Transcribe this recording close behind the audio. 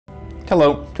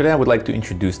Hello, today I would like to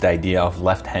introduce the idea of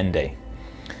left hand day.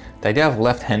 The idea of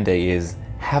left hand day is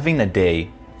having a day.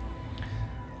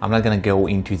 I'm not going to go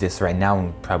into this right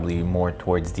now, probably more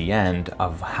towards the end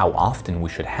of how often we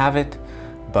should have it,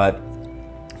 but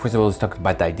first of all, let's talk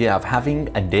about the idea of having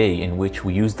a day in which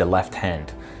we use the left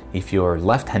hand. If you're a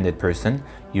left-handed person,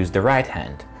 use the right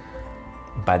hand,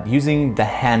 but using the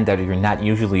hand that you're not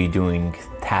usually doing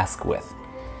task with.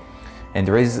 And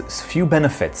there is few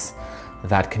benefits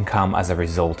that can come as a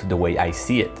result, the way I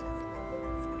see it.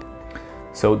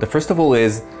 So the first of all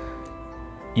is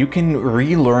you can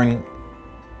relearn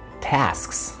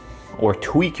tasks or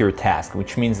tweak your task,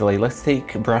 which means, like, let's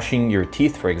take brushing your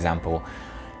teeth for example.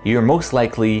 You're most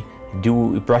likely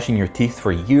brushing your teeth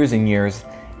for years and years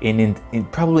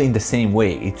probably in the same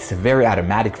way. It's very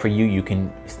automatic for you. You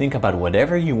can think about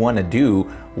whatever you want to do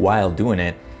while doing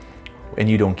it and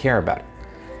you don't care about it.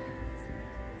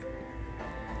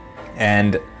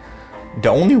 And the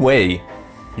only way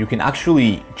you can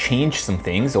actually change some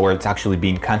things, or it's actually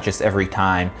being conscious every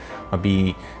time, or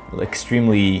be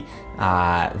extremely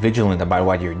vigilant about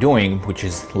what you're doing, which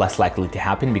is less likely to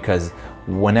happen because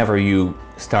whenever you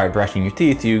start brushing your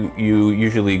teeth, you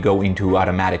usually go into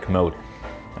automatic mode.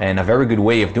 And a very good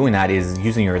way of doing that is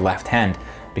using your left hand,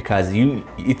 because you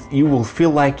will feel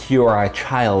like you're a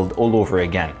child all over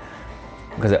again.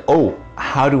 Because, oh,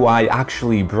 how do I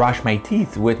actually brush my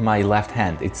teeth with my left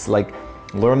hand? It's like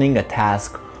learning a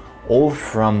task all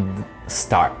from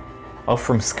start, all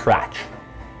from scratch.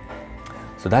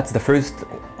 So that's the first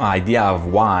idea of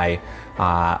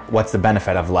what's the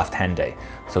benefit of left hand day.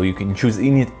 So you can choose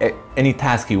any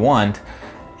task you want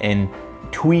and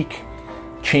tweak,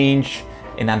 change,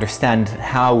 and understand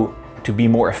how to be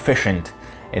more efficient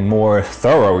and more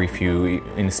thorough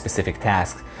in a specific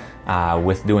task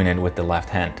with doing it with the left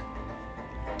hand.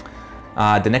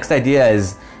 The next idea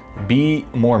is be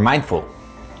more mindful.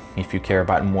 If you care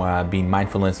about being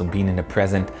mindfulness or being in the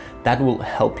present, that will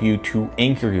help you to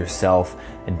anchor yourself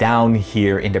down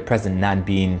here in the present, not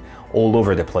being all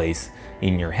over the place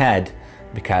in your head,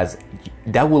 because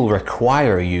that will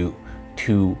require you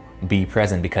to be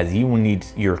present, because you will need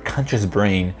your conscious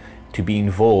brain to be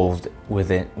involved with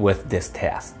this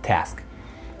task.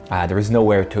 There is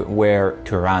nowhere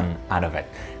to run out of it.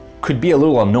 Could be a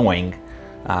little annoying,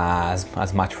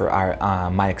 as much for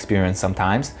my experience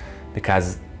sometimes,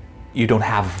 because you don't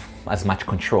have as much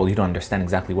control. You don't understand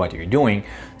exactly what you're doing,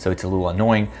 so it's a little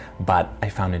annoying, but I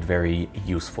found it very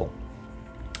useful.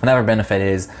 Another benefit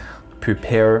is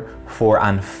prepare for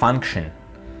unfunction,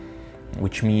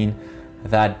 which means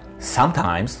that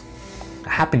sometimes,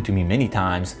 happened to me many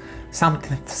times,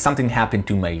 something happened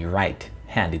to my right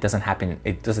hand. It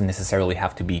doesn't necessarily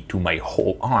have to be to my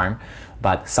whole arm,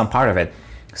 but some part of it.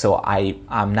 So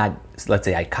I'm not, let's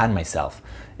say I cut myself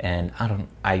and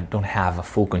I don't have a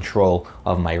full control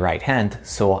of my right hand,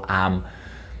 so I'm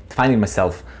finding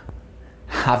myself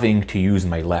having to use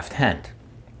my left hand.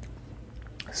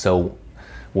 So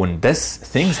when these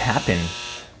things happen,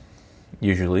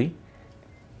 usually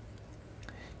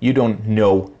you don't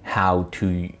know how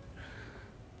to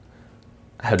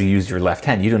use your left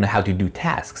hand. You don't know how to do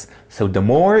tasks. So the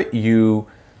more you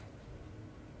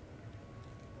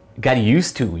got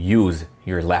used to use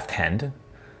your left hand,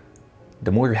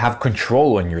 the more you have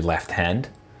control on your left hand,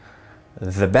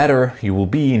 the better you will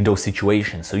be in those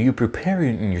situations. So you prepare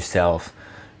yourself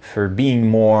for being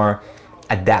more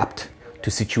adept to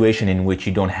situation in which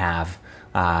you don't have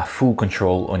full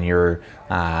control on your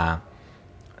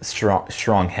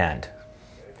strong hand.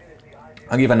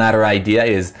 I'll give another idea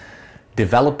is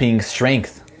developing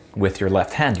strength with your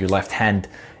left hand. Your left hand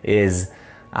is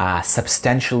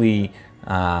substantially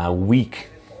weak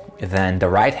than the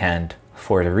right hand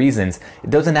for the reasons. It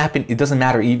doesn't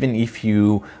matter even if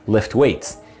you lift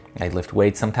weights. I lift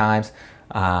weights sometimes,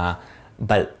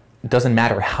 but it doesn't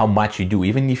matter how much you do.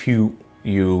 Even if you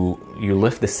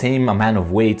lift the same amount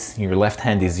of weights, your left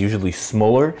hand is usually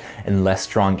smaller and less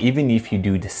strong, even if you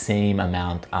do the same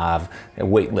amount of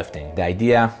weightlifting. The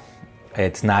idea,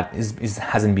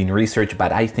 hasn't been researched,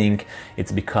 but I think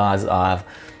it's because of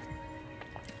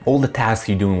all the tasks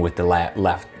you're doing with the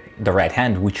right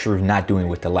hand, which you're not doing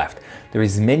with the left. There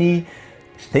is many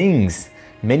things,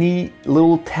 many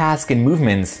little tasks and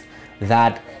movements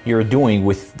that you're doing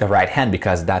with the right hand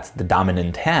because that's the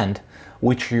dominant hand,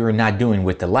 which you're not doing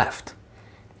with the left.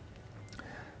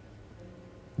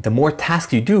 The more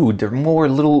tasks you do, the more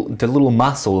the little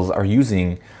muscles are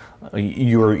using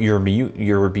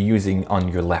you'll be using on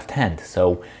your left hand.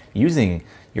 So using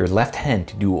your left hand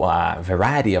to do a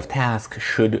variety of tasks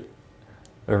should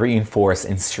reinforce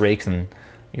and strengthen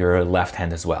your left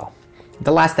hand as well.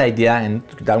 The last idea, and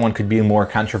that one could be more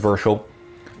controversial,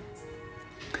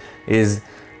 is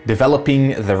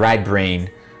developing the right brain,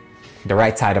 the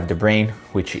right side of the brain,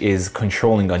 which is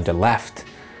controlling on the left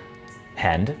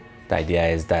hand. The idea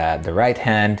is that the right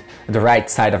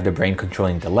side of the brain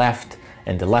controlling the left,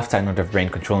 and the left side of the brain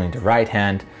controlling the right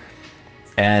hand.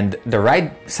 And the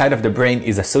right side of the brain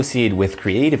is associated with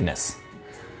creativeness.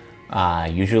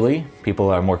 Usually, people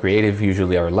are more creative,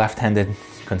 usually are left-handed,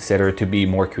 considered to be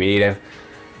more creative.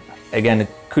 Again, it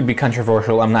could be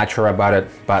controversial, I'm not sure about it,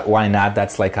 but why not?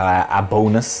 That's like a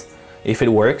bonus if it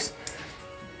works.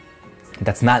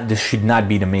 This should not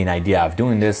be the main idea of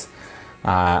doing this,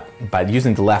 but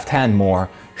using the left hand more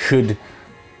should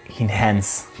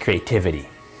enhance creativity.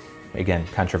 Again,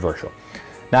 controversial.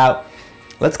 Now,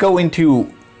 let's go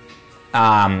into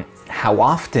how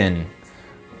often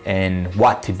and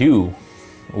what to do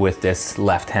with this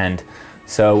left hand.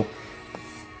 So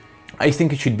I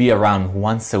think it should be around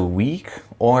once a week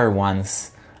or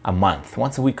once a month.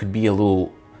 Once a week could be a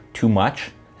little too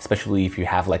much, especially if you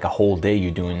have like a whole day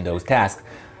you're doing those tasks.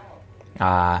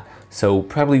 So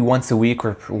probably once a week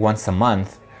or once a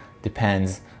month,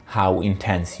 depends how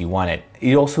intense you want it.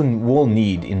 You also will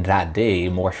need in that day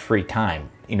more free time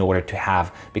in order to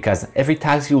have, because every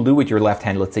task you'll do with your left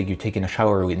hand, let's say you're taking a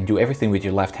shower and do everything with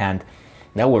your left hand,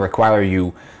 that will require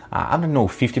you, I don't know,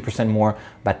 50% more,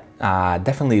 but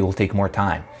definitely it will take more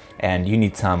time, and you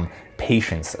need some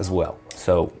patience as well.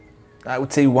 So I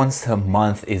would say once a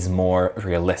month is more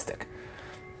realistic.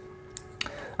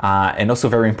 And also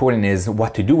very important is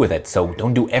what to do with it. So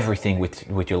don't do everything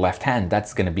with your left hand.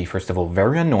 That's going to be, first of all,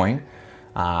 very annoying,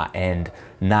 and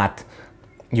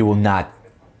you will not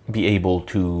be able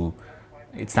to,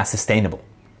 it's not sustainable.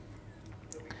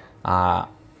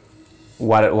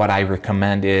 What I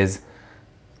recommend is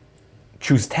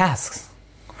choose tasks.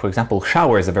 For example,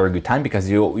 shower is a very good time because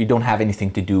you don't have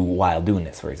anything to do while doing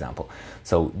this, for example.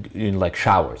 So like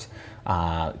showers.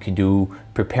 You can do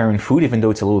preparing food, even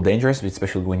though it's a little dangerous,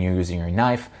 especially when you're using your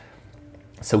knife.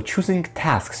 So choosing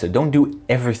tasks. So don't do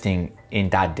everything in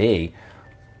that day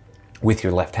with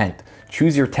your left hand.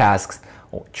 Choose your tasks,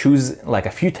 or choose like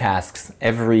a few tasks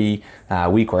every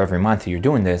week or every month you're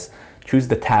doing this. Choose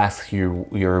the tasks you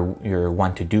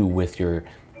want to do with your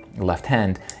left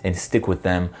hand and stick with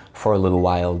them for a little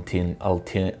while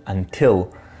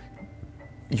until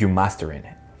you master in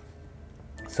it.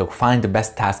 So find the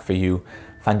best task for you.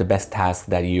 Find the best task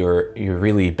that you're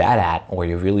really bad at, or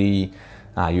you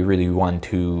really want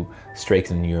to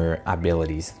strengthen your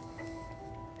abilities.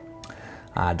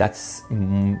 That's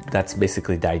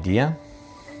basically the idea,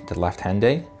 the left hand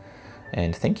day,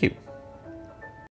 and thank you.